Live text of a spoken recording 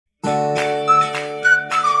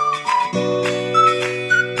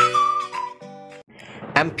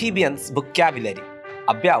Amphibians vocabulary,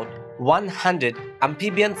 about 100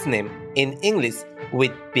 amphibians name in English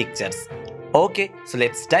with pictures. Okay, so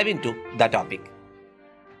let's dive into the topic.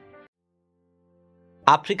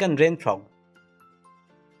 African rain frog,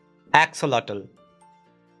 axolotl,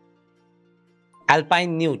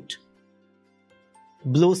 alpine newt,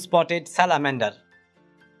 blue spotted salamander,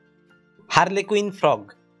 harlequin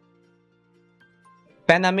frog,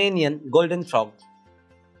 Panamanian golden frog,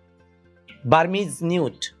 Burmese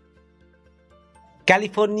newt,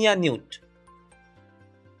 California newt,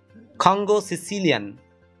 Congo Sicilian,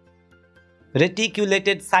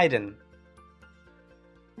 reticulated siren,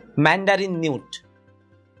 Mandarin newt,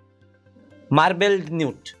 marbled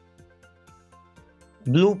newt,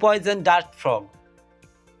 blue poison dart frog,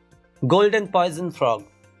 golden poison frog,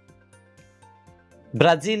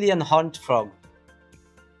 Brazilian horned frog,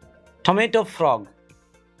 tomato frog,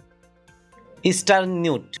 eastern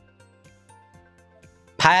newt,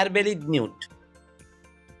 fire-bellied newt,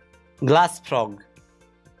 glass frog,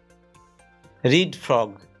 reed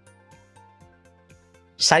frog,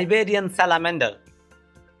 Siberian salamander,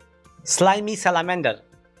 slimy salamander,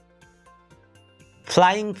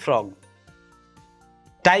 flying frog,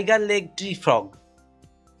 tiger leg tree frog,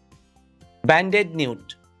 banded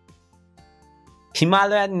newt,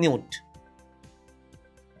 Himalayan newt,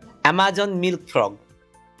 Amazon milk frog,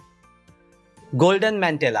 golden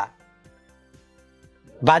mantella,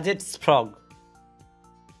 Budget's frog,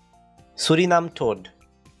 Suriname toad,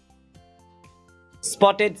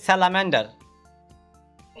 spotted salamander,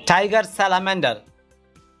 tiger salamander,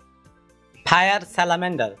 fire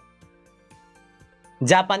salamander,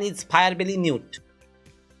 Japanese firebelly newt,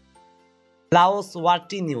 Laos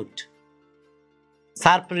warty newt,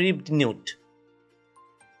 sharp-ribbed newt,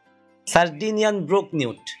 Sardinian brook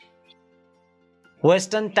newt,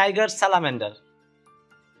 western tiger salamander,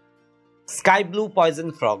 sky blue poison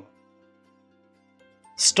frog,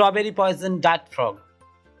 strawberry poison dart frog,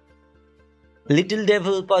 little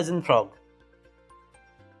devil poison frog,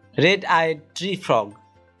 red-eyed tree frog,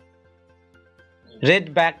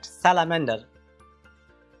 red-backed salamander,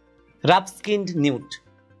 rough-skinned newt,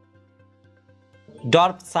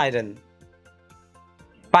 dwarf siren,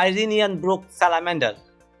 Pyrenean brook salamander,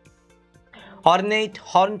 ornate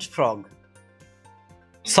horned frog,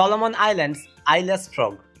 Solomon Islands eyeless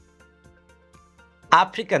frog,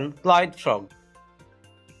 African cloyd frog,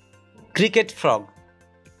 cricket frog,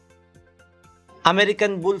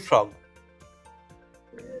 American bullfrog,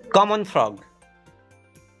 common frog,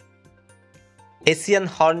 Asian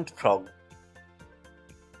horned frog,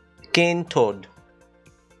 cane toad,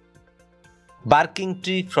 barking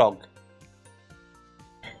tree frog,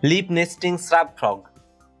 leaf nesting shrub frog,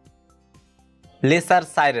 lesser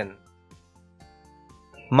siren,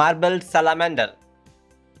 marbled salamander,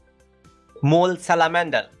 mole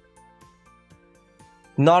salamander,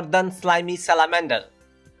 northern slimy salamander,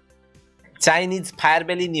 Chinese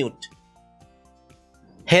firebelly newt,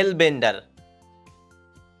 hellbender,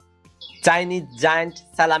 Chinese giant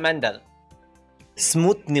salamander,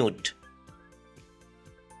 smooth newt,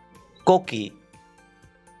 koki,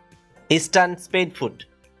 eastern spadefoot,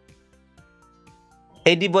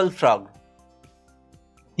 edible frog,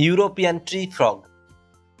 European tree frog,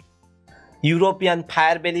 European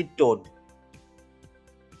fire-bellied toad,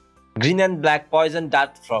 green and black poison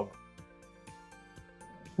dart frog,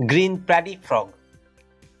 green paddy frog,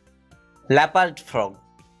 leopard frog,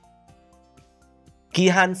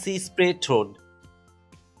 Kihansi spray toad,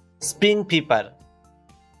 spring pepper,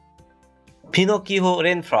 Pinocchio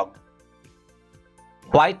rain frog,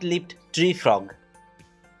 white-lipped tree frog,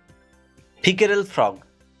 pickerel frog,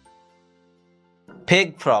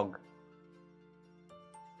 peg frog,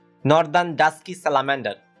 northern dusky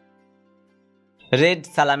salamander, red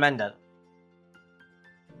salamander,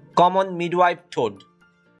 common midwife toad,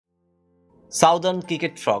 southern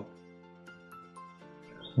cricket frog,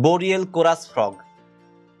 boreal chorus frog,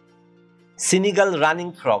 Senegal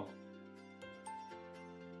running frog,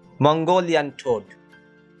 Mongolian toad,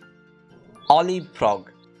 olive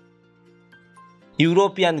frog,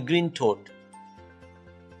 European green toad,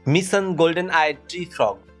 Mission golden-eyed tree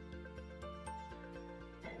frog,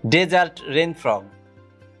 desert rain frog,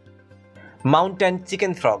 mountain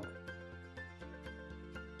chicken frog,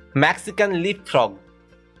 Mexican leaf frog,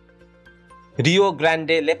 Rio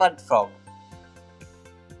Grande leopard frog,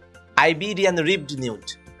 Iberian ribbed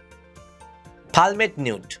newt, palmate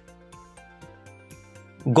newt,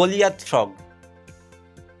 Goliath frog,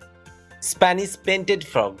 Spanish painted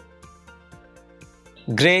frog,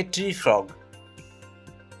 grey tree frog,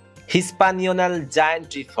 Hispaniola giant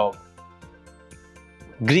tree frog,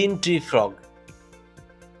 green tree frog,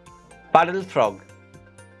 puddle frog,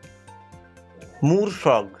 Moor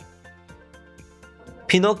frog,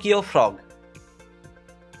 Pinocchio frog,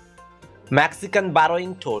 Mexican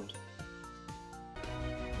burrowing toad,